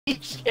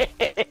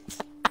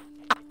shit!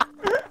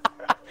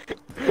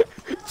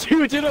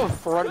 Dude did a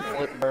front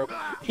flip, bro.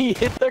 He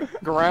hit the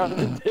ground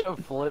and did a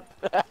flip.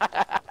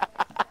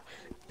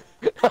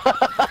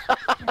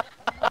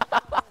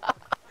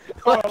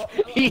 Like,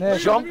 he Nick,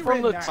 jumped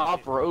from the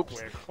top ropes,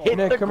 hit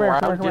Nick, the come here,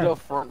 ground, come here. did a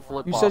front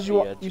flip You off said the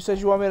you edge. you said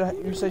you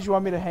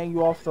want me to hang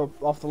you off the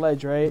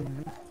ledge, right?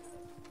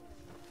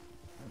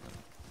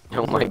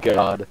 Oh my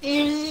god.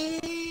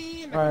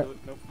 Alright.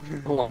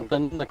 Hold on,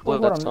 then the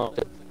clip, Hold that's on. not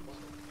it.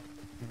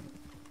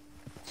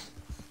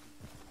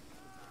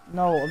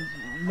 No,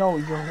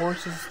 your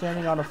horse is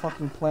standing on a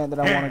fucking plant that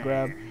I want to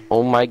grab.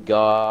 Oh my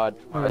god,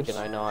 why Yes. can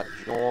I not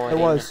join? It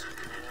was.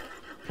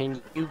 Can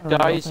you There we go,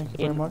 guys thank you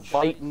very much.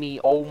 invite me?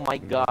 Oh my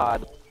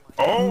god.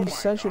 He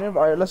sent you an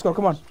invite. Alright, let's go.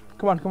 Come on.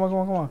 Come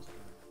on.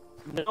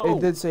 No,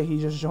 It did say he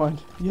just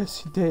joined.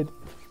 Yes, he did.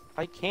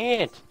 I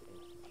can't.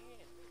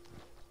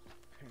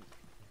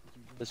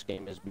 This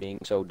game is being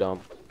so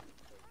dumb.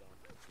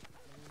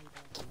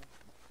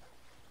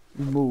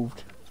 You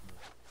moved.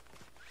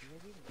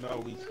 No,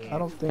 we can't. I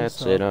don't think That's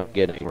so. it, I'm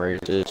getting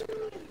racist.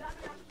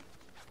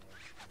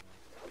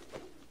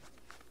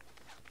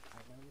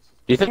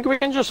 Do you think we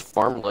can just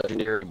farm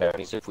legendary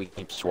bounties if we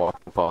keep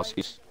swapping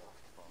posses?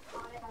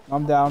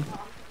 I'm down.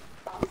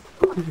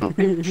 I'm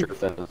pretty sure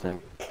that's the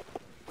thing.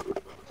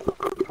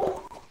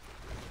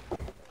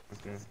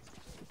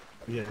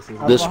 Yes,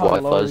 I This don't know how Wi-Fi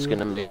low is you-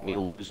 gonna make me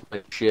lose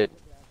my shit.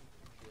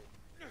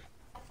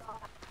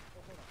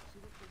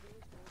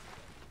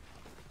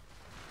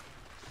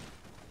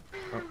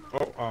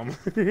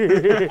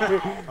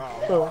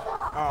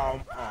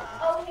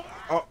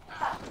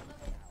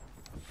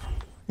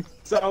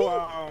 So,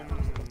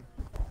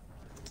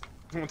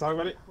 wanna talk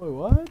about it? Wait,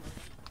 what?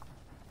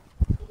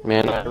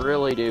 Man, I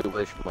really do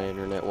wish my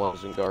internet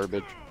wasn't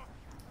garbage.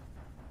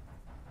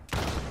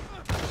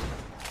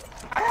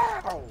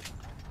 Ow!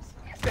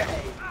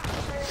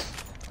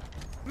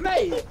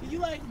 Mate, you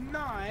like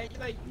not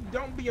like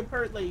don't be a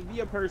be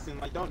a person,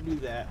 like don't do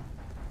that.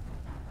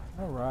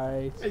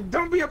 Alright. Like,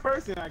 don't be a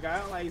person, I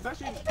got like it's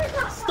actually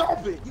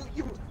stop it.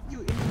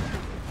 You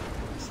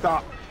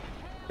stop.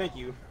 Thank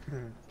you.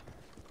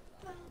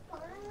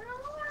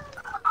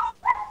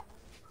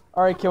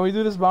 Alright, can we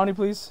do this bounty,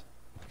 please?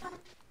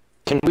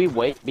 Can we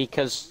wait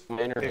because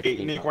my internet?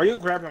 Hey, Nick, why you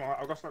grabbing him?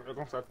 I'll go start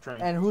the train.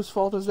 And whose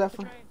fault is that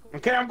for?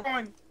 Okay, I'm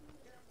going.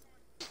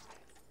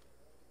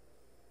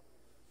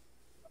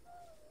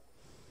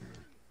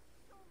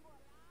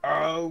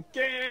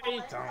 Okay,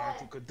 time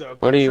to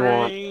conduct What do the you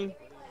want? train.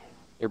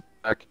 You're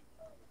back.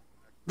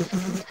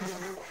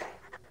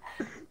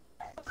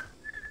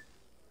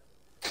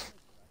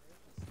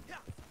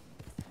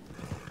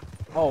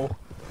 Oh.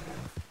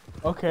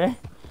 Okay.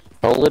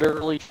 I'll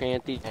literally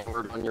chant the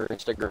N-word on your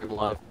Instagram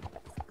live.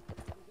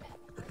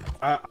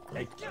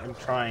 I'm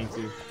trying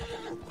to.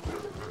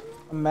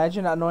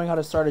 Imagine not knowing how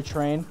to start a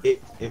train.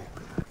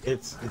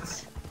 It's.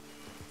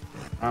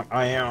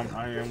 I am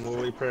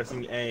literally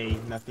pressing A.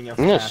 Nothing else.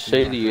 I'm gonna is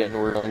say happening. the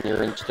N-word on your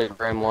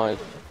Instagram live.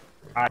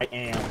 I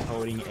am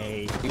holding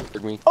A. You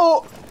heard me.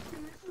 Oh!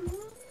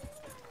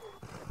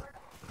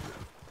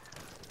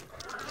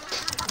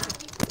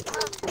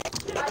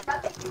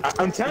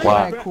 I'm telling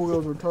Wow. you. Man, cool, it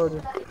was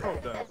retarded.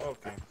 Hold up.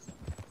 Okay.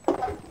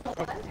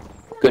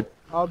 Good.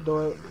 I'll do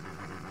it.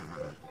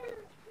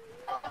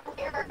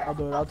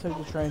 I'll take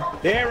the train.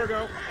 There we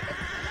go.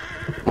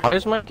 Why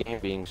is my game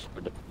being so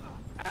dumb?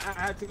 I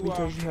had to.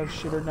 Because you have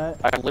shitter net.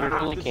 I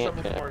literally can't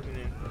get connect.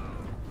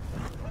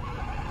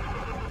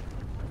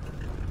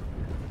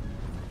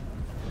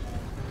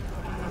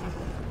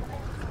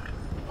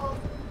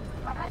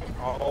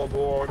 All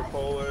aboard the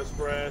Polar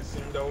Express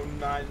and don't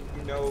not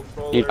know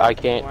Polar. Dude, I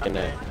can't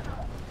connect.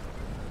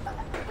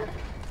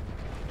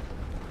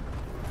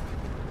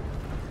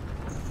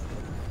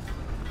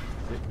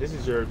 This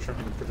is your train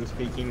for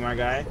speaking, my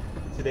guy.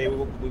 Today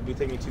we'll be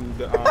taking you to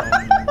the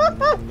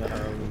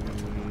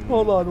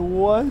Hold on,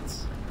 what?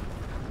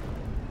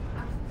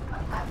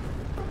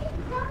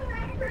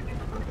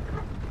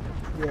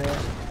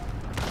 Yeah.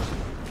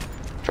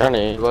 Trying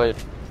to invite.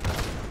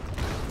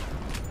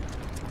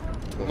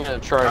 I'm gonna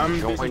try I'm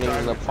busy joining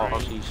driving the the train.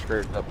 posse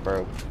straight up,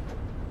 bro.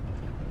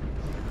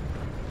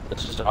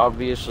 This is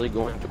obviously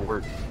going to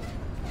work.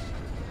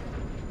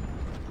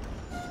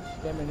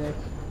 Damn it, Nick.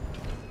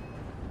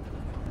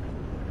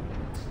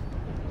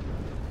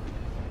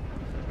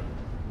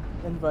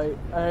 Invite.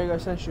 I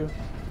sent you.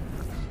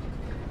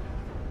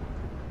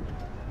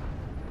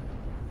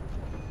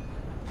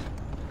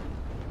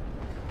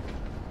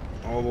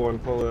 all aboard the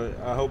Polar.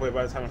 I hope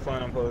everybody's having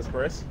fun on Polar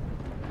Express.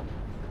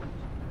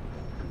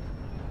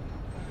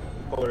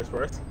 Polar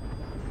Express.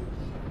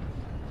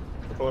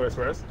 The Polar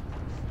Express.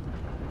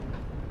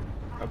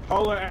 The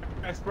Polar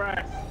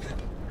Express.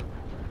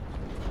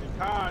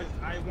 Because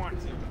I want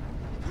to.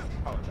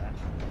 Call it that.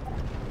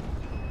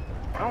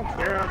 I don't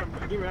care. I'm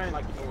gonna give it any,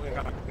 like, you know,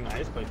 kind of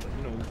nice, but,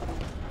 you know.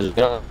 Just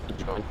gonna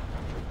join.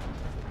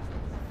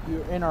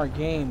 You're in our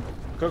game.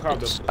 Cook off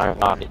the. I'm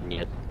not in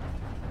yet.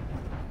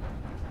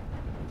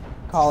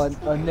 Colin,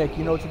 Nick,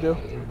 you know what to do?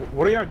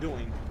 What are y'all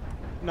doing?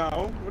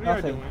 No, what are y'all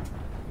Nothing. doing?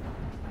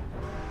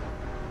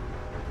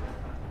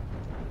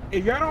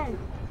 If y'all don't...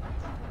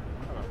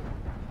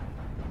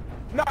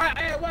 No,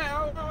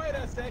 wait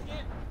a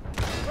second.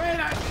 Wait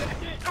a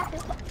second.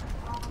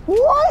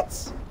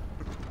 What?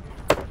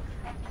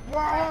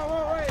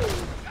 Whoa, wait.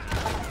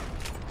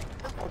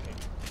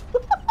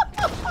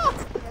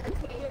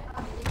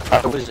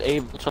 I was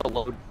able to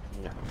load.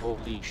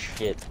 Holy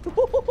shit.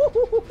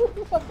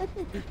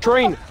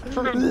 Train!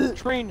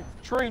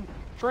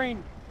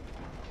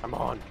 I'm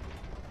on.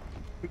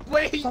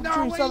 Wait, Stop no, the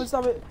train, wait.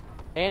 stop it.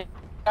 And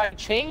I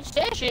changed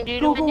session due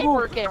Go, to go, the go.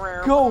 network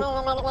error. Go.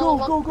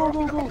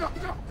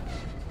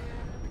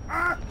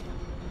 Ah!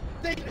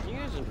 Can you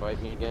guys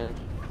invite me again?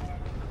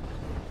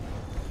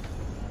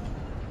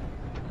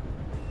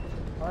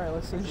 Alright,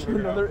 let's send you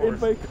another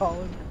invite,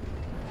 Colin.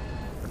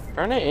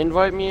 Trying to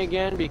invite me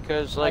again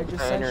because I like just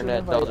my sent you an internet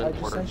invite. doesn't I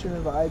just work. sent you an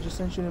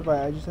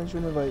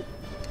invite.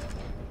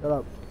 Shut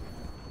up.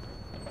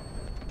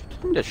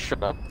 Just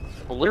shut up.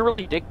 I'll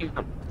literally dick you.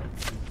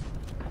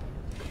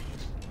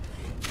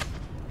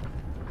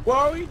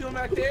 What are you doing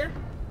back there?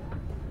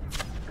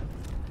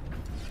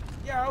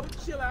 Yo,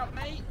 chill out,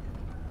 mate.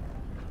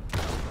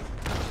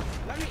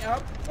 Let me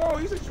up. Whoa,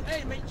 you said,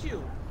 hey, mate,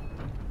 chill.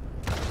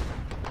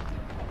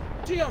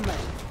 Chill,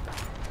 mate.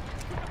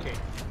 Okay.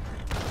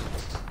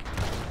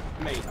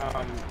 Mate,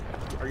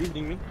 are you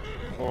hitting me?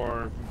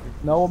 Or...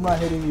 No, I'm not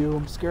hitting you.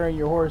 I'm scaring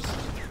your horse.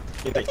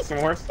 You think some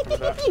horse? What's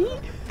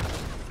that?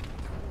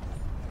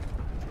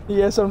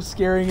 Yes, I'm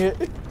scaring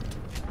it.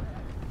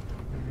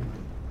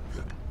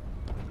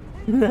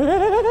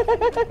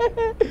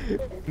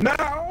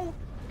 No!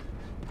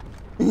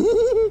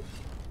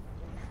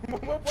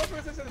 What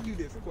person said to do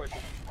this? Good question.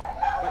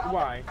 Like,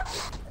 why?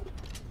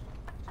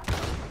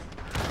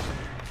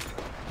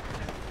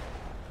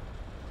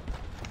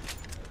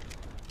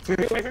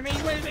 Wait for me,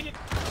 wait a second!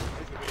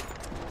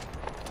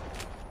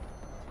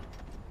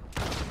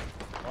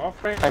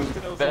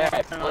 I'm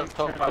back. Let's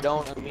hope I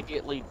don't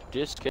immediately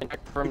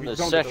disconnect from the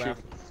session.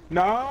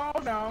 No,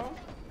 no.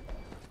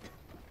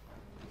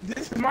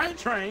 This is my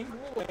train.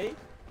 Go away.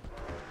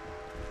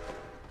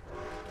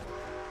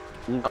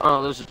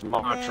 No, this is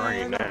my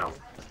train now.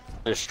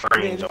 This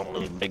train's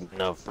only big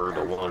enough for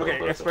the one Okay,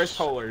 of us. express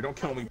polar. Don't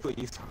kill me,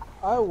 please.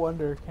 I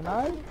wonder, can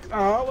I?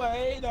 Oh,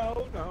 wait,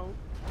 no.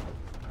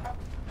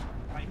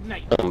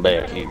 Come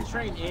back here. This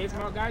train is,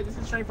 my guy. This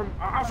is train from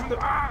the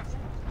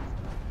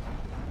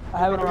I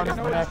have it around his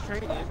know what neck. this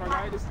train is, my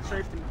guy. This is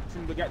train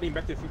from the goddamn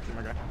Back to the Future,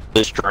 my guy.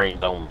 This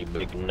train's only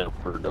big enough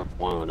for the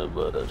one of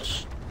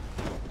us.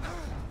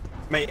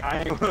 Mate,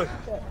 I'm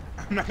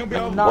not gonna be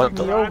able to Knock What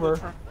me the-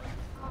 over.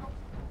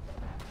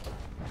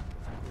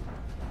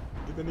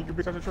 Get the nigga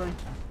pick up the train.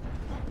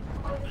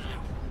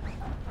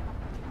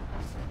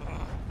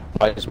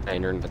 Why is my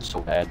internet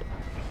so bad?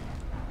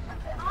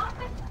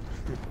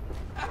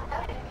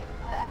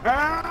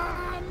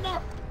 Ah, no!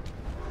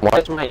 Why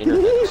is my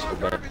internet so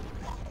bad?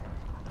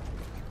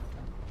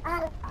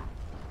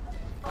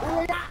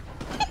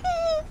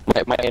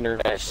 My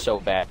internet is so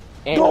bad.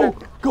 And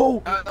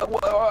Go!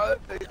 oh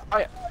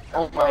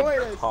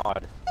my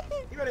god.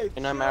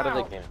 And I'm out of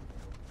the game.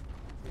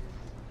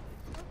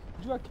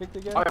 You got kicked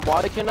again? Alright,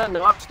 why can I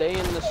not stay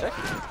in the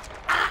second?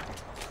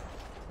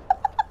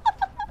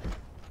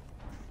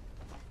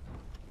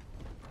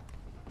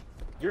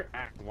 You're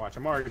acting. Watch,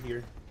 I'm already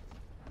here.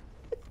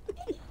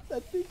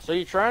 So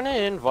you're trying to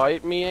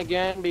invite me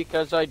again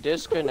because I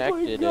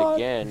disconnected God.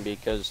 again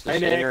because Hey,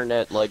 this Nick.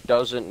 internet like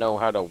doesn't know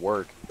how to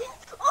work.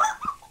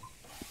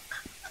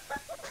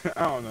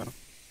 I don't know.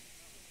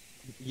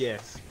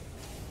 Yes.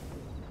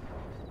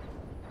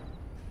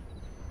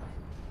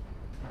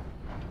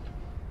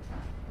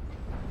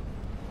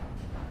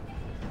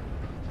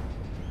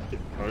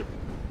 Alright.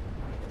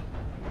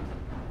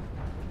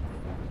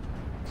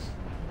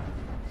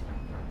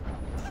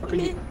 What are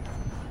you?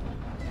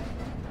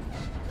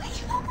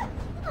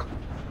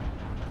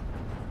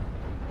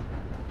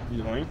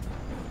 You doing?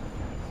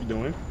 You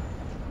doing?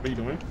 What are you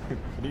doing?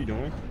 What are you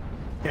doing?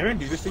 Can I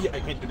do this to you? I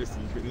can't do this to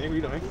you. Nigga, what are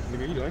you doing? Nigga,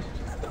 what are you doing?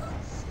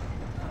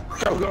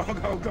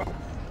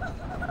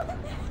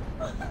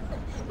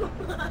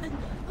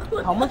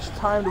 Go. How much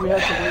time do we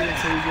have to wait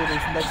until we get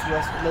this next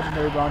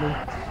legendary bounty?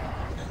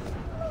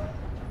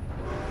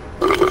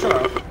 Shut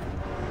up.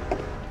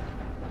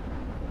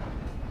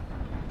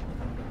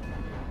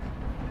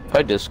 If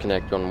I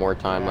disconnect one more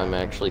time, I'm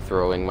actually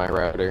throwing my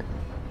router.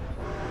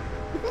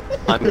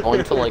 I'm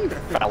going to like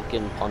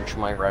Falcon punch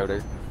my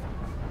router.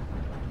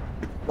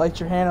 Light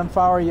your hand on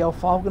fire, yell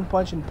Falcon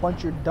Punch, and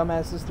punch your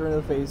dumbass sister in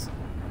the face.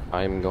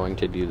 I'm going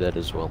to do that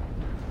as well.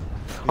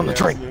 On the Yes,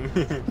 train!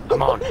 yeah.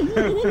 Come on!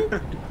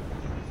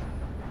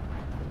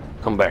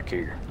 Come back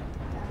here.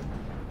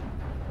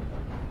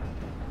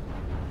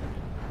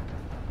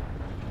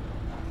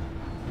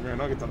 Girl,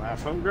 don't get the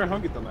last one. Girl,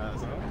 don't get the last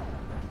one.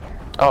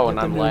 Oh, and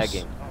Get the I'm noose.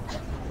 lagging.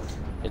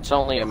 It's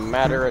only a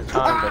matter of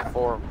time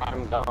before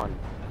I'm gone.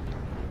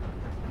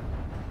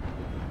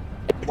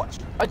 What?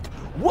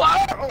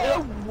 What?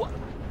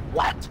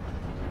 What?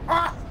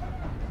 Ah!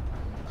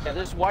 Yeah,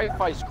 this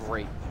Wi-Fi's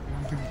great.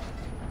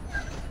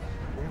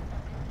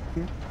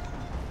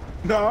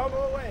 No,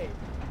 go away.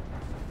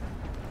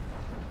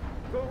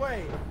 Go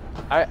away.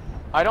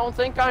 I don't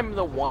think I'm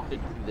the one to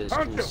do this,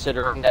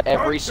 considering that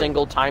every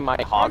single time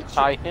I hog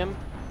tie him.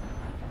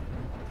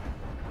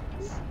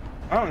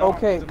 I don't know.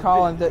 Okay,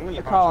 Colin.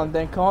 Colin,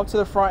 then come up to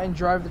the front and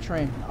drive the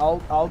train. I'll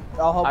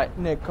help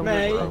Nick. Come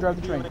here and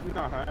drive the train.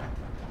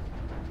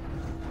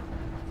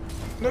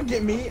 Don't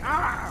get me.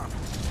 Ah.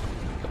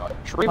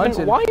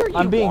 Treven, why are you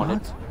I'm being wanted?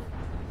 hunted.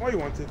 Why you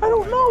want to? I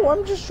don't know.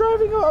 I'm just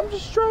driving a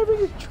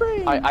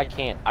train. I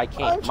can't.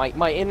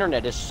 My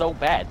internet is so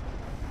bad.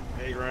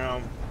 Hey,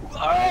 Graham.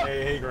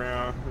 Hey,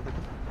 Graham.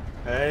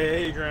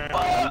 Hey, Graham.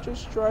 I'm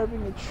just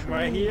driving a train.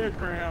 Right here,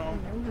 Graham.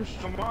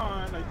 Come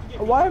on.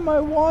 Why am I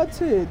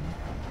wanted?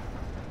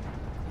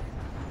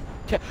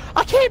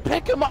 I can't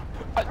pick him up.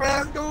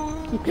 Let's go.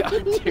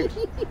 Dude,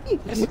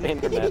 this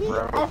internet,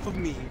 bro. Off of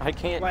me. I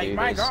can't like, do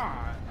my this.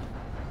 God.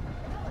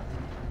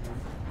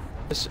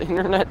 This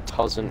internet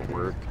doesn't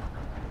work.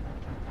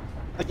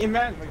 Like,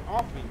 imagine, like,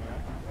 off me,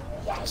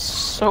 man.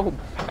 So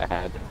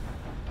bad.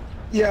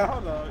 Yeah,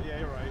 hold on. Yeah,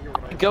 you're right. You're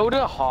right. Go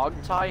to hog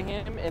tie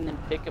him and then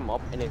pick him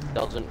up, and it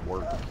doesn't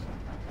work.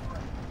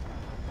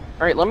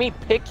 Alright, let me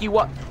pick you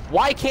up.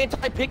 Why can't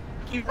I pick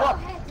you up?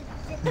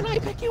 Can I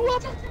pick you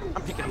up?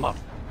 I'm picking him up.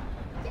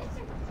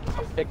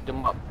 I picked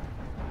him up.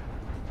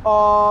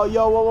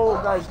 Yo,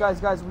 whoa, guys,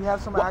 we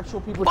have some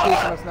actual people chasing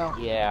us now.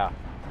 Yeah.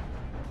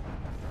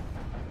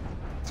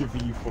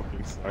 Tiffy, you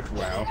fucking suck.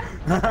 Wow.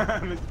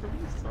 Mr. You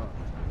suck.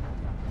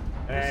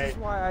 Hey.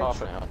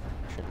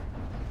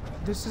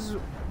 This is why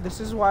This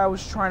is why I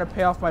was trying to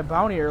pay off my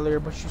bounty earlier,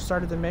 but you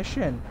started the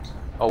mission.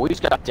 Oh, he's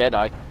got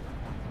Deadeye.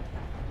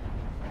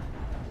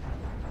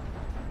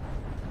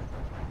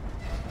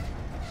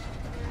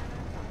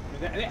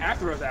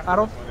 After us, I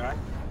don't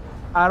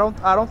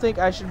think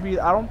I should be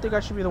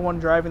the one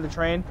driving the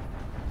train.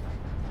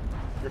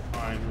 You're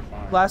fine.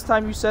 Last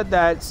time you said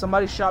that,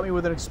 somebody shot me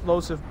with an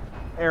explosive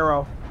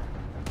arrow.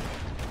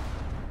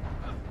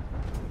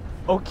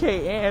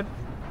 Okay, and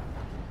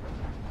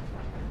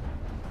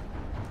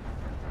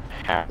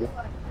How?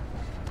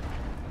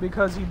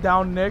 because he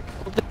downed Nick.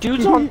 The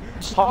dude's on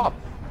top.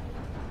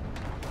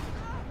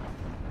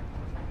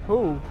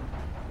 Who?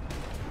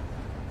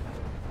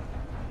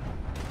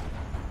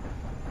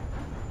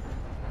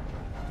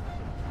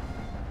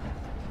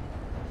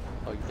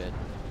 Oh, you did.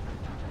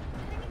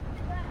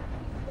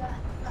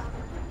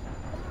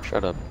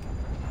 Shut up.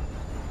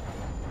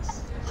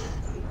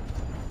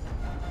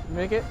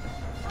 Make it?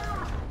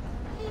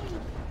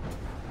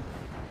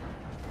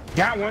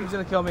 Got one. He's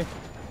gonna kill me.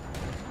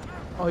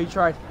 Oh, he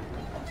tried.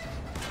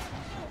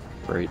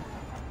 Great.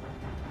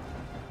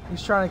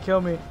 He's trying to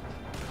kill me.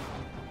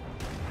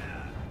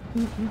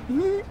 He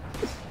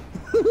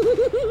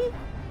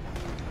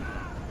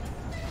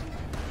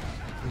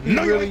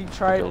really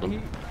tried.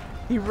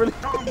 He really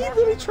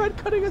tried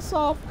cutting us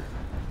off.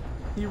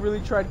 He really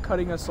tried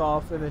cutting us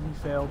off, and then he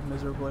failed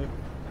miserably.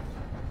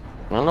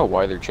 I don't know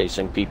why they're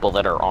chasing people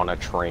that are on a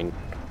train.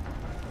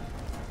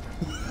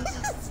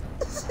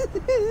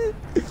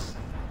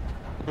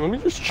 Let me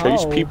just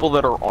chase people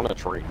that are on a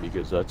train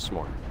because that's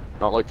smart.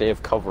 Not like they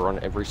have cover on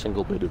every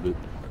single bit of it.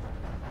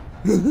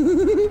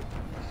 Yeah,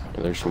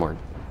 they're smart.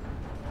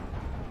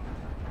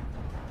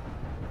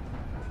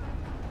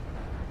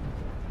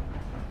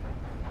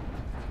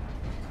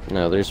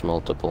 No, there's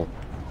multiple.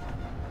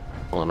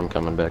 Hold on, I'm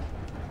coming back.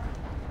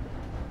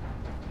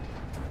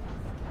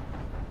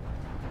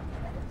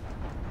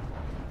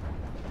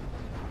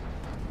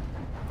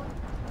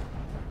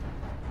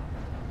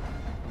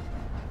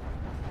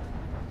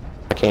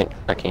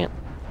 I can't.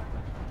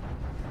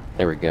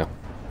 There we go.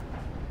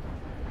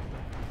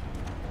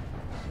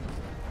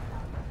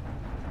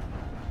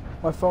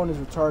 My phone is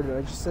retarded.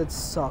 I just said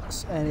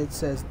sucks, and it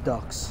says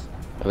ducks.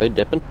 Are they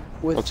dipping?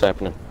 What's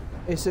happening?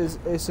 It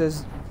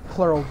says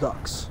plural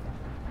ducks.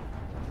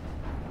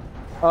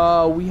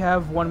 We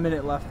have 1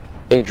 minute left.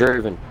 Hey,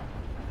 Draven,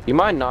 you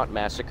mind not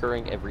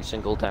massacring every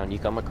single town you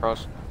come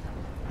across?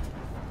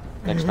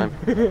 Next time?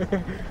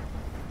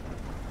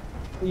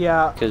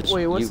 Yeah. Because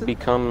you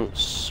become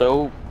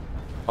so...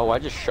 Oh, I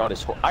just shot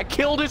his horse. I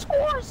killed his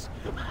horse!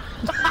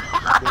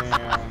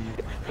 Damn.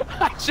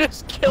 I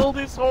just killed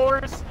his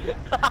horse!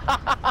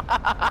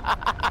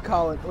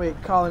 Colin.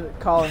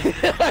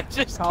 I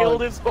just killed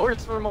his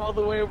horse from all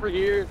the way over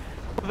here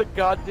with a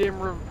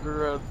goddamn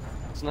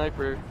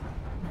sniper.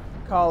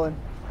 Colin.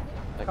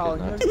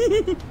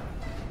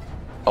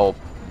 Oh,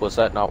 was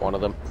that not one of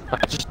them?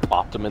 I just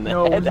popped him in the head.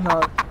 No, it was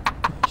not.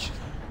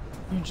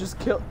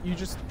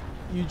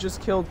 You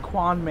just killed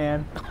Quan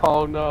Man.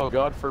 Oh no,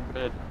 God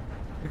forbid.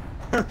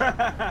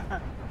 We're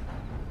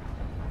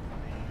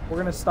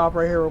gonna stop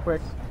right here real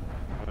quick.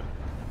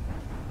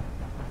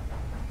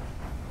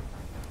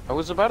 I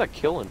was about to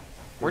kill him.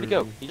 Where'd he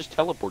go? He just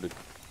teleported.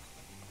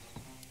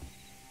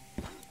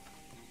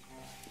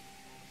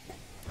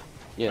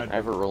 Yeah, I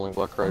have a rolling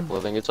block rifle. I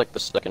think it's like the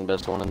second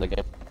best one in the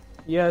game.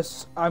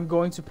 Yes, I'm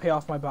going to pay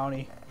off my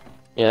bounty.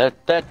 Yeah,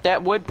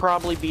 that would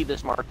probably be the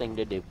smart thing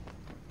to do.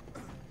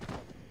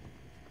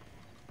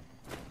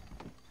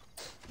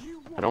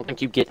 I don't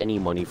think you get any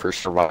money for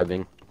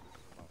surviving.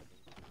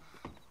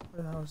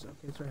 Where the hell is it?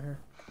 Okay, it's right here.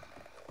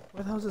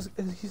 Where the hell is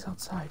he's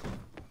outside.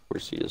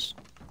 Where's he is?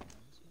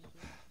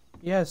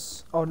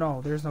 Yes. Oh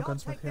no, there's no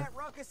gunsmith here.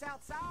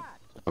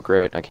 Oh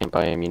great, I can't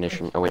buy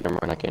ammunition. Oh wait, never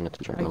mind, I can't at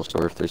the general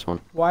store if there's one.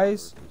 Why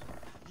is...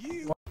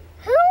 Who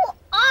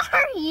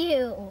are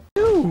you?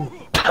 You!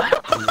 Who are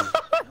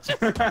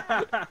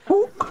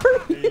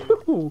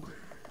you?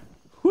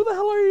 Who the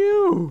hell are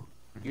you?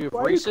 You've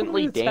Why are you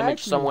recently coming to damaged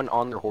attack me? someone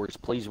on their horse.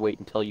 Please wait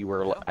until you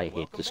are. I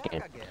hate this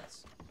game.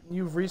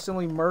 You've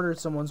recently murdered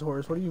someone's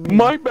horse. What do you mean?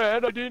 My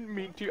bad, I didn't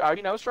mean to. I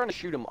mean, I was trying to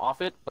shoot him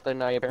off it, but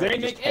then I apparently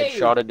just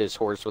headshotted his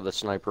horse with a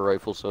sniper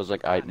rifle, so I was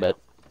like, I bet.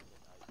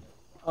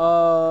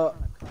 So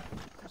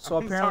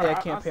apparently I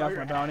can't pay off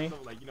my bounty.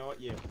 Like, you know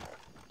what? Yeah.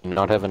 You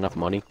not have enough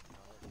money?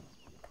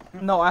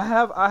 No, I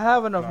have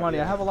enough money.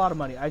 I have a lot of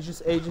money. It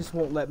just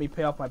won't let me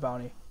pay off my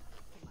bounty.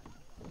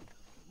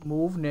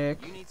 Move,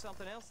 Nick. You need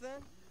something else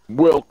then?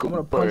 Welcome I'm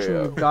gonna punch you in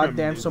your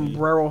goddamn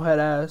sombrero head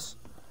ass.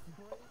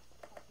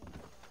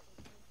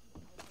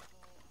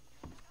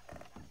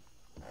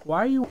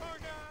 Why are you?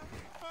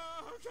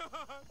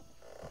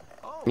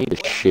 I need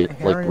a shit,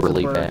 like,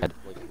 really bad.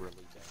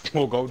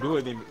 Well, go do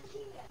it then.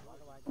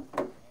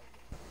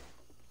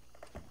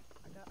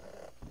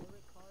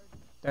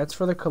 That's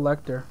for the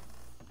collector.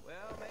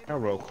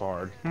 Hero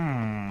card.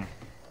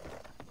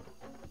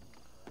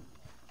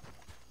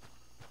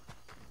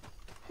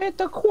 Hit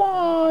the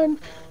quan.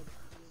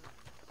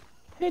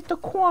 Hit the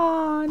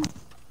quan.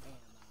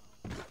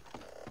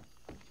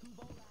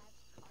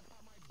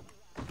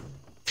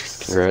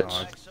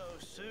 Congrats.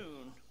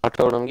 I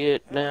told him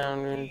get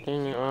down and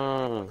continue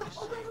on.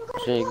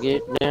 Say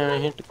get down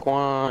and hit the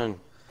quan.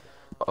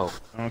 Oh.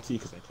 I don't see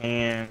because I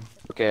can.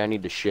 Okay, I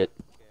need to shit.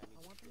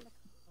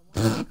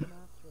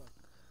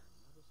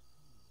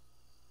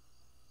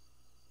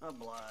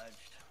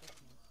 Obliged.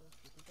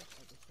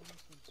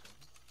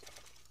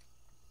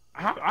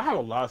 I have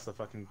a lot of stuff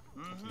I can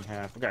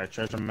have. I got a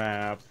treasure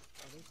map.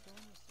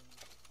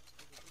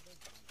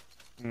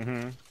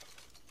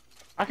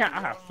 I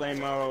have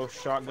flame arrow,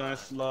 shotgun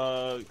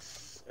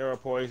slugs, arrow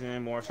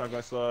poison, more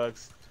shotgun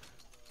slugs,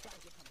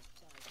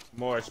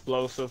 more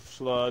explosive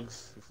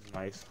slugs. This is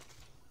nice.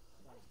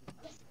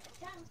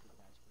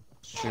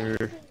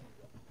 Sure.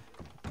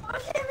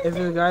 If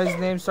the guy's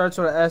name starts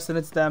with an S, then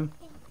it's them.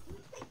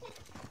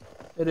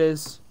 It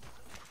is.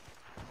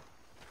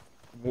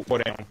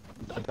 What am?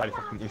 I died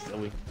fucking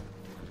instantly.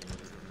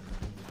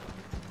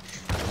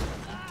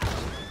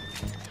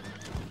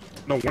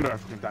 No wonder I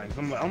fucking died.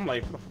 I'm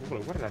like,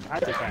 what did I die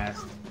so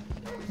fast?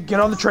 Get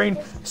on the train.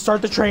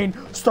 Start the train.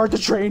 Start the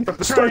train.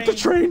 Start the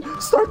train.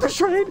 Start the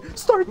train.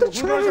 Start the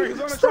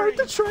train. Start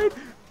the train.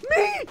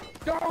 Me.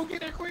 Go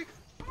get there quick.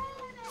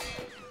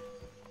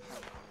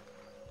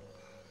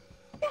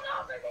 Get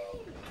over me!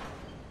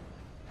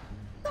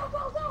 Go,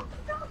 go, go,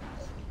 go!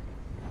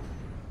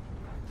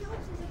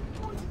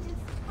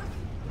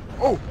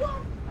 Oh!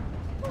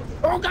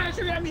 Oh god,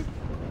 shoot at me!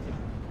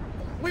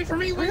 Wait for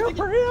me, wait for me!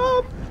 Hurry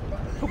up!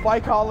 Goodbye,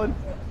 Colin.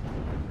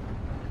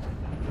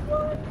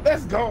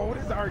 Let's go!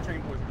 This is our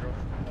train, boys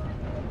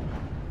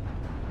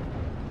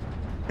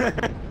and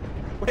girls.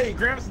 Wait,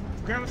 Graham's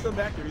still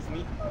back there, isn't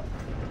he?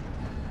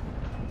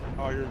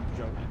 Oh, you're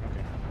joking.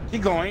 Okay.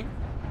 Keep going.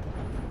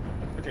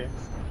 Okay.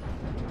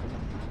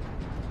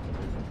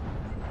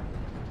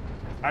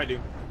 I do.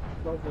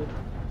 Lovely.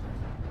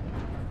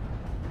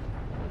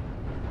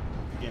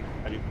 Again,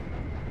 I do.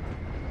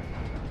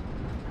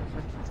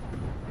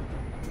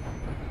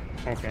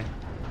 Okay.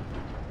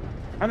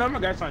 I know my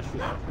guy's trying to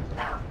shoot.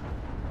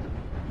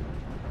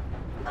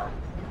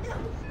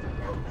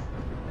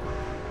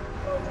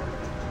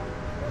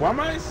 Why am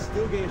I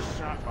still getting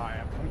shot by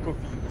him? I'm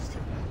confused.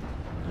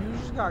 You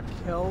just got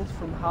killed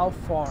from how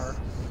far?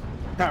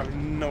 I have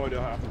no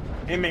idea how.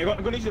 Hey man, I'm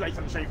gonna need you to like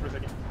stop the train for a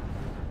second.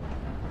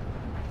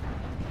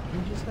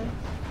 What did you say?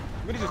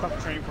 I'm gonna just stop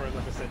the train for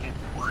like a second.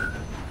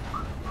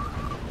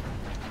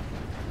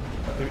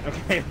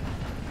 Okay.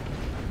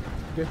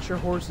 Get your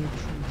horse and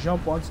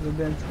jump onto the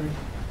damn train.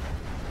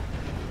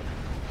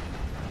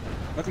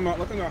 Let them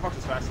know Hawks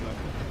is fast enough.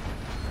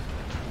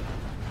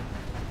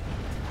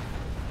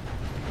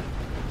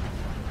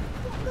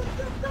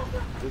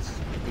 It's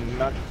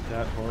not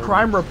that hard.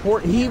 Crime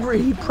report.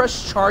 He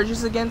pressed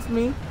charges against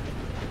me.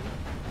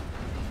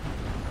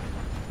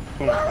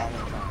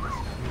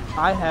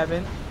 I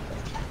haven't.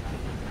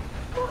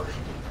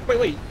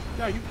 Wait.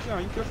 No, you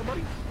killed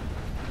somebody?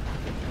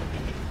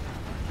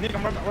 Nick,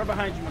 I'm right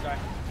behind you, my guy.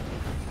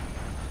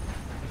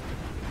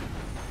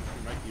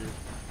 Right here.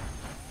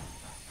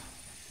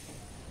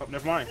 Oh,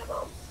 never mind.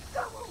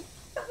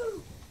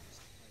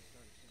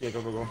 Yeah,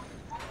 go.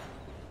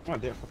 Oh,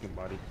 damn fucking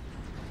body.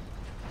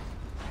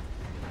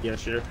 Yeah,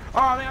 sure.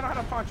 Oh, man, I don't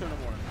have a poncho no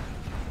more.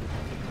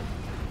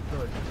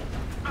 Good.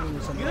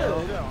 Good,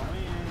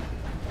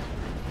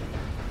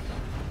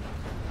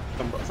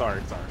 man.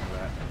 Sorry for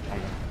that.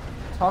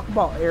 Talk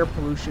about air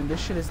pollution.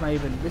 This is not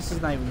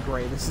even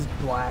gray. This is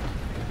black.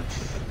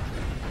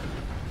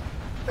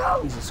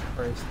 Jesus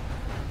Christ.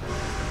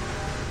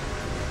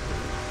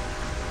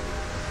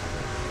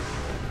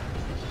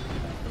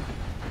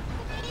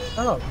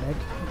 Shut up, Nick.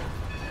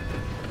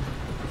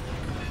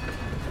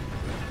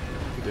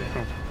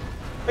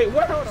 Wait,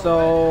 what? Hold on.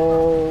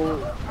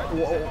 So,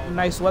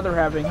 nice weather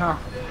having, huh?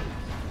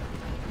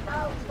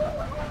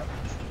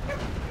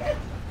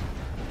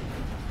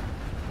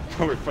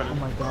 Oh, funny. Oh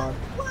my god.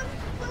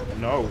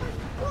 No.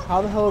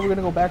 How the hell are we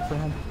gonna go back for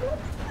him?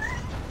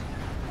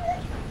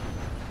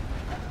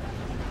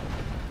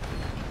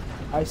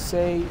 I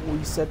say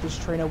we set this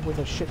train up with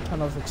a shit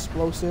ton of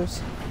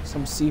explosives,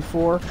 some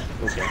C4.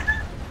 Okay.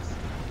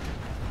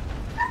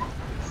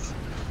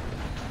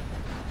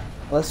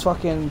 Let's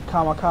fucking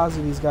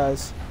kamikaze these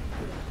guys.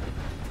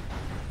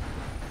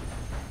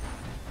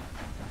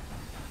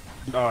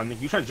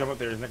 Nick, you trying to jump up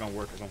there? It's not gonna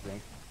work or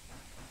something.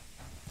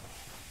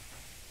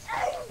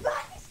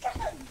 Everybody's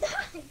gonna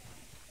die.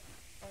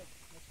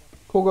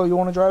 Cool girl, you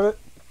wanna drive it?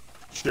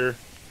 Sure.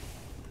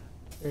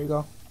 There you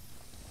go.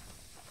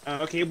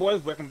 Okay,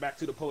 boys, welcome back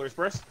to the Polar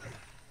Express.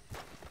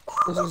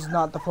 This is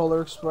not the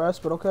Polar Express,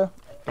 but okay.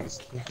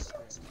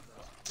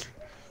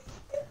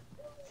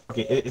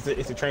 Okay,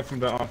 it's a train from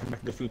Back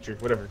to the Future,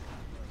 whatever.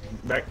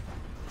 Back,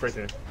 right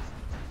there.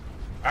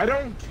 I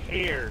don't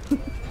care.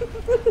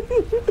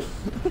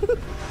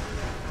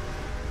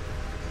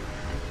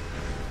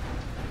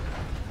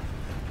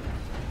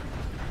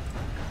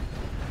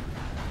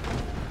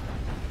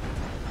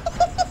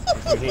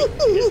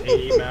 It's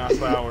 80 miles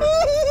per hour.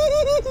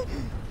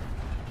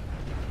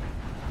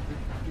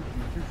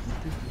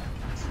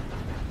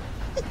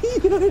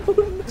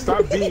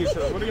 Stop being each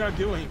other. What are y'all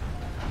doing?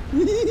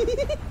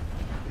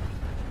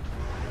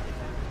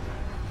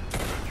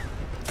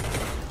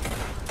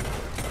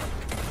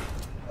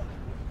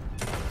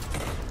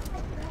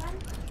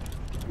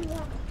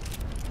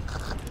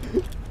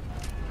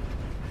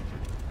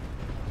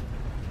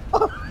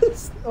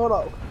 Hold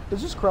on.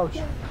 Let's just crouch.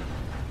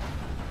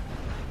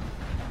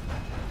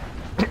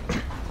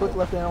 Click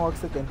left analog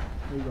stick in.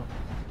 There you go.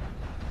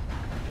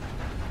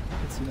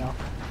 Let's see now.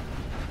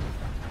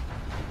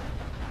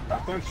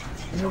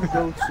 Here we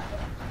go.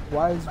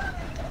 Why is...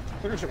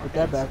 Put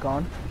that back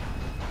on.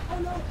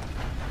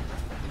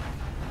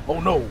 Oh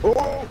no! Oh,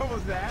 what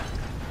was that?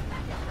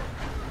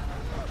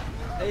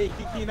 Hey,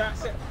 can you not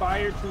set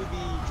fire to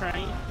the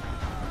train?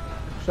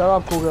 Shut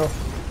up, cool girl.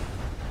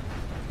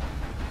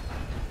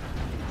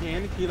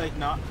 Can you like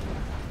not?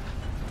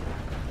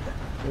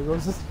 There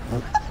goes this.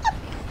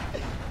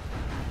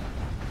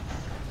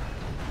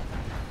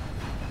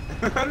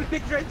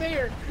 Nick's right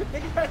there!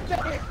 Nick's right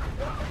there!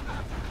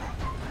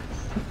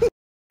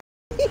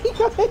 He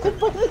got hit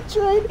by the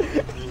train!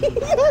 He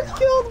got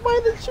killed by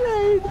the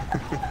train!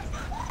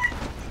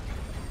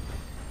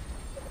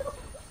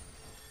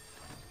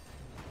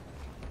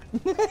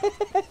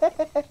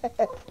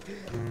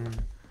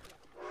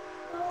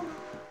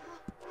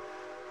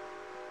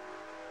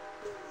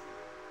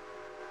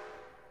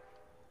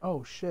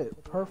 Oh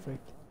shit,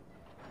 perfect.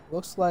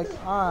 Looks like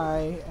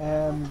I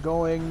am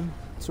going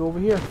to over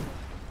here.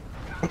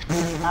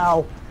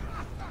 Ow.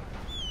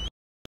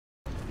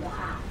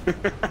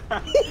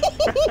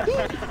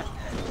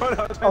 Hold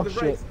on, Oh, the shit.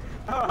 brakes.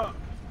 Oh,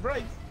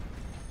 brakes.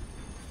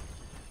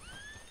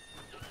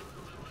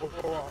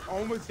 Oh, I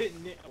almost hit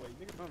Nick. Oh, wait,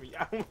 Nick on me.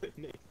 I almost hit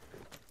Nick.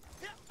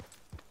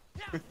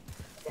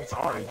 I'm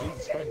sorry,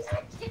 Jesus Christ.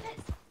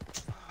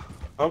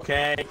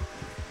 Okay.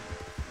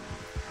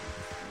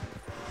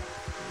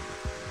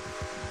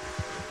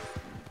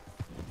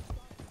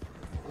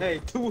 Hey,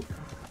 two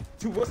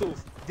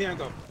whistles. Damn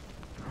go.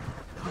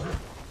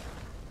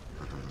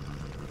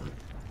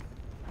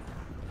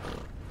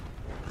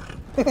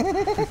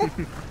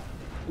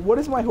 What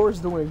is my horse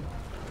doing?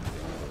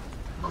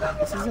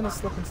 This isn't a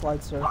slip and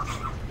slide, sir.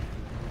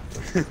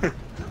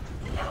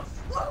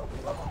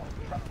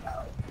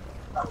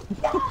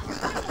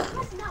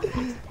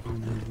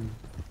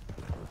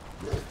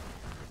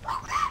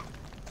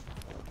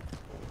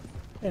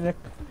 Hey Nick,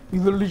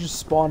 you literally just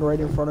spawned right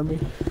in front of me.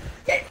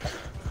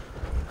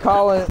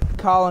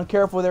 Colin,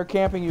 careful, they're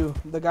camping you.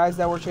 The guys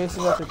that were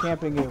chasing us are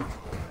camping you.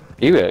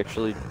 You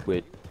actually,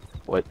 wait,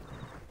 what?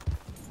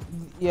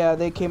 Yeah,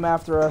 they came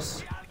after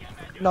us.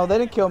 No, they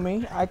didn't kill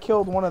me. I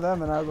killed one of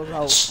them and I was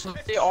out.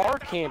 They are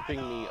camping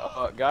me.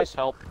 Guys,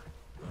 help.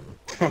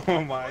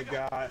 Oh my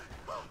god.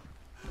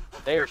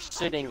 They are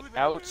sitting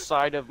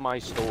outside of my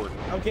store.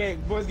 Okay,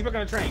 boys, get back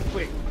on the train,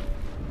 quick.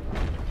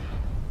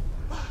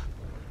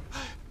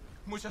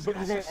 We're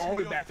going all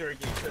the way back there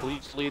again.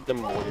 Please lead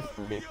them away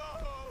from me.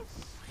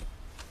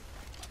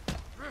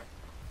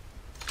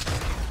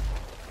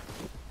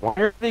 Why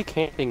are they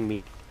camping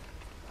me?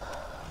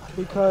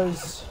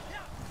 Because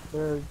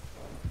they're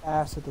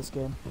ass at this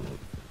game.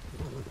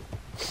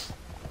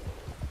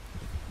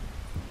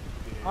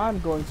 I'm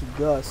going to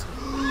Gus.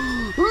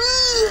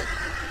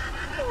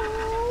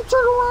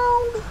 Turn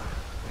around!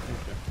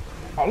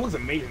 Oh, it looks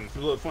amazing. It's a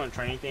little fun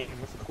training thing.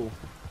 That's cool.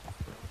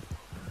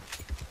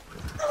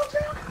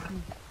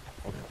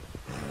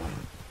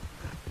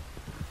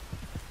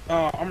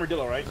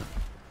 Armadillo, right?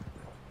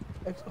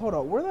 Hold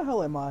on, where the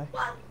hell am I?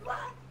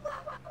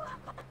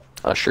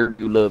 I sure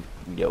do love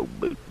yo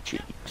booty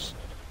cheeks.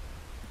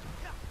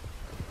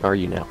 Are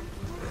you now?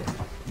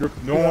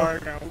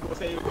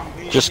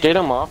 Just get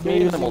them off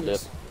me and then we'll dip.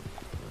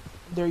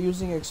 They're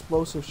using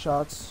explosive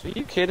shots. Are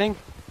you kidding?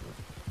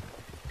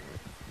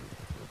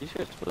 These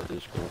guys play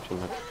this game too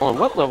much. Hold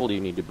on, what level do you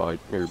need to buy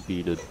or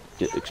be to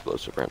get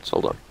explosive rounds?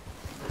 Hold on.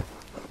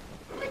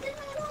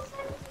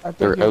 I think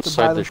They're you have to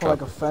outside buy the them for shop.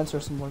 like a fence or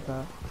something like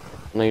that.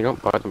 No, you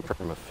don't buy them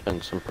from a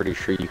fence. I'm pretty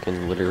sure you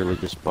can literally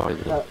just buy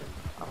them. Are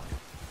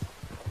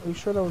you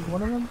sure that was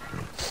one of them?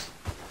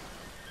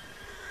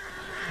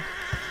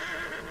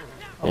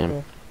 Damn.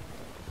 Okay.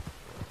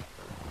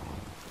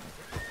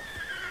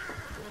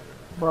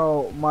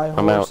 Bro, my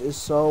I'm horse out. is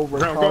so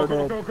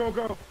retarded.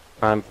 Go.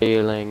 I'm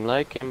feeling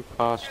like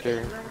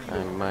imposter.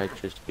 I might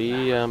just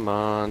be a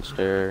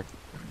monster.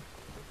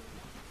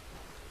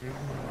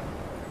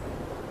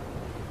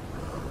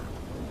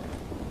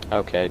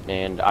 Okay,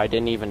 and I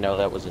didn't even know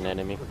that was an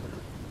enemy.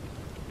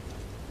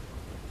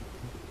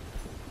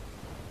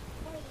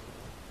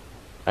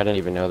 I didn't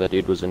even know that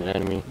dude was an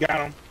enemy. Got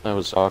him. That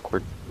was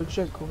awkward. Good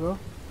shit, Kugo.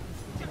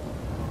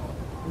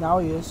 Now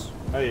he is.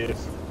 Oh,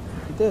 yes.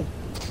 He did.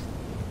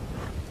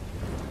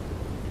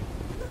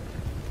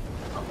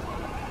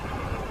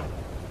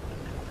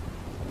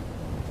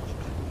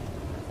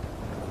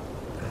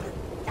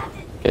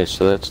 Okay,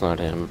 so that's not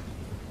him.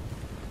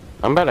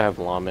 I'm about to have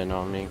lawmen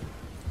on me.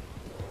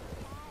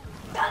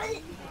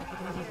 I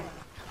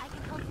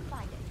can help you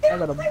find it. I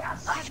got him.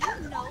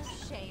 Have you no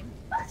shame?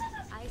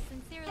 I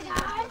sincerely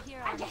hope you're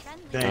here on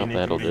friendly. Dang, Oh,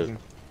 that'll do.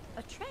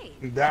 A trade.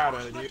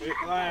 That'll do it.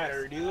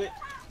 Ladder, do it.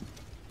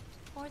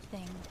 Poor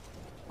thing.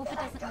 Hope it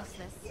doesn't miss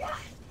this.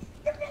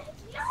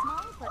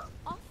 Small but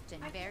often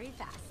very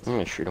fast. I'm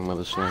gonna shoot him with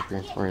a sniper.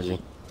 Where is he?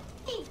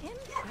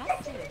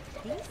 Impressive.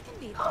 These can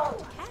be hard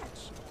to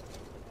catch.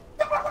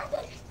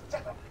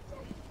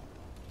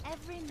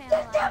 Every mammal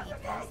I meet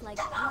feels like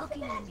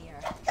looking in a mirror.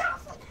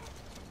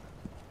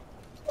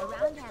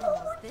 Around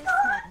animals this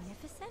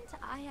magnificent,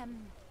 I am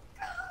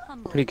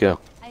humbled. Where'd he go?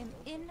 I am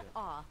in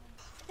awe.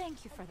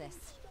 Thank you for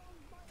this.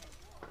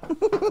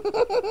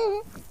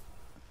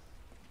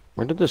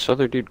 Where did this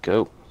other dude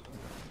go?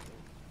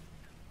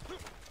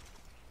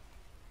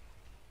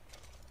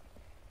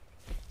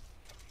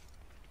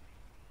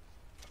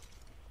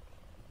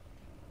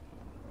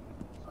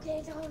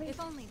 If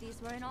only these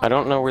were in all I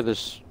don't know where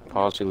this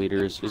posse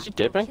leader is. Is he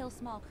dipping? Kill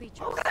small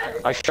creatures.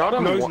 I shot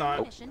him. No, he's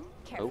not. Mission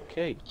careful.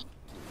 Okay.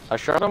 I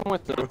shot him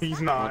with the. No,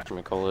 he's not.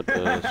 Whatchamacallit,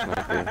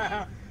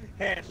 sniper.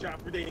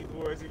 Headshot for days,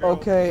 boys.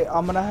 Okay,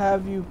 I'm gonna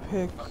have you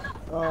pick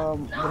the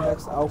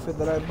next outfit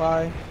that I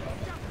buy.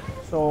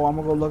 So I'm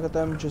gonna go look at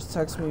them. Just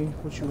text me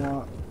what you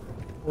want.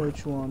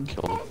 Which one?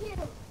 Kill him.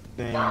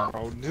 Damn,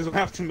 bro. This will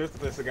have to miss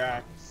this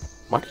guy.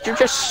 Why did you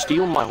just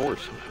steal my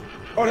horse?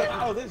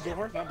 Oh, this is your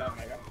horse? Not that,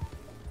 my guy.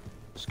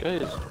 This guy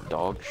is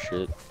dog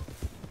shit.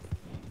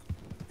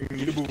 Come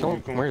here, the booty. Kill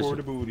him. Come Where is for he?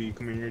 the booty.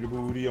 Come here, the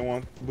booty. I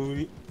want the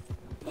booty.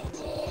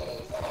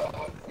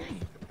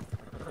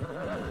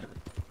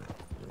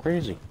 Where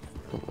is he?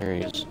 Oh, there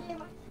he is.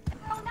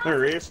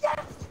 There he is.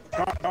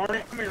 Darn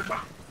it. Come here.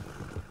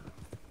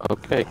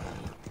 Okay.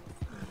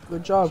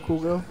 Good job,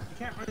 Kugo. You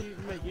can't really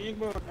make any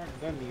more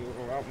gun me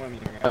or out money.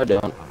 I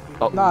don't.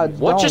 Oh, Nah,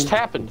 what just don't.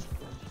 happened?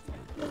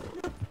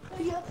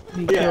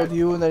 He killed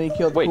you and then he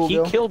killed Wait,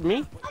 Kugo. he killed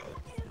me?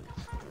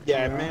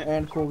 Yeah, Yeah, man.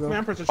 and Kugo.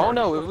 Man, Princess Oh Charlotte.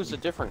 no, it was a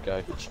different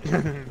guy.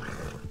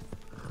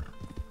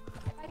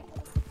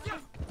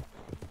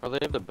 Oh, they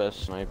have the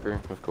best sniper,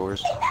 of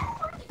course.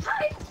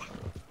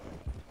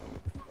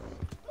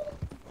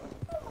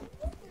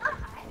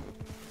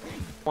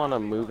 On a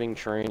moving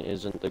train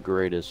isn't the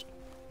greatest.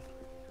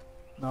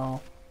 No.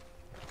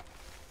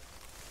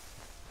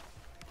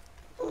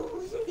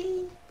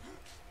 You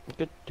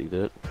could do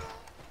that.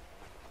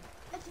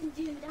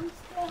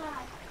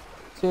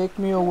 Take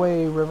me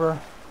away, River.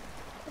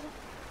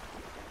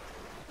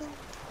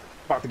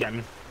 About to get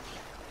me.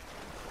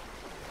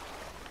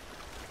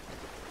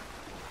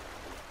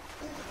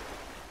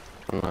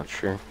 I'm not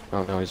sure.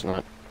 Oh no, he's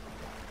not.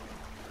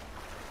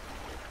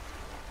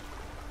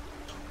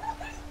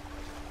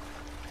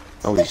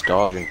 Oh, he's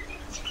dodging.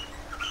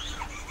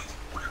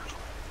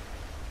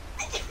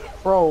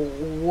 Bro,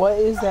 what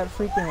is that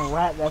freaking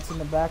rat that's in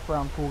the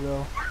background,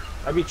 Kugo?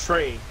 I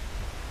betray.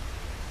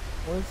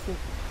 What is it?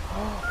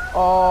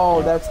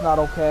 Oh, that's not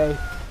okay.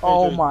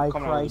 Oh my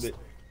Come on a Christ. little bit.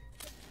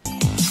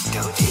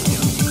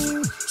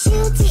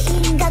 周知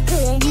学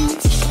園周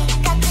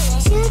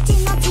知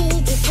の事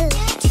実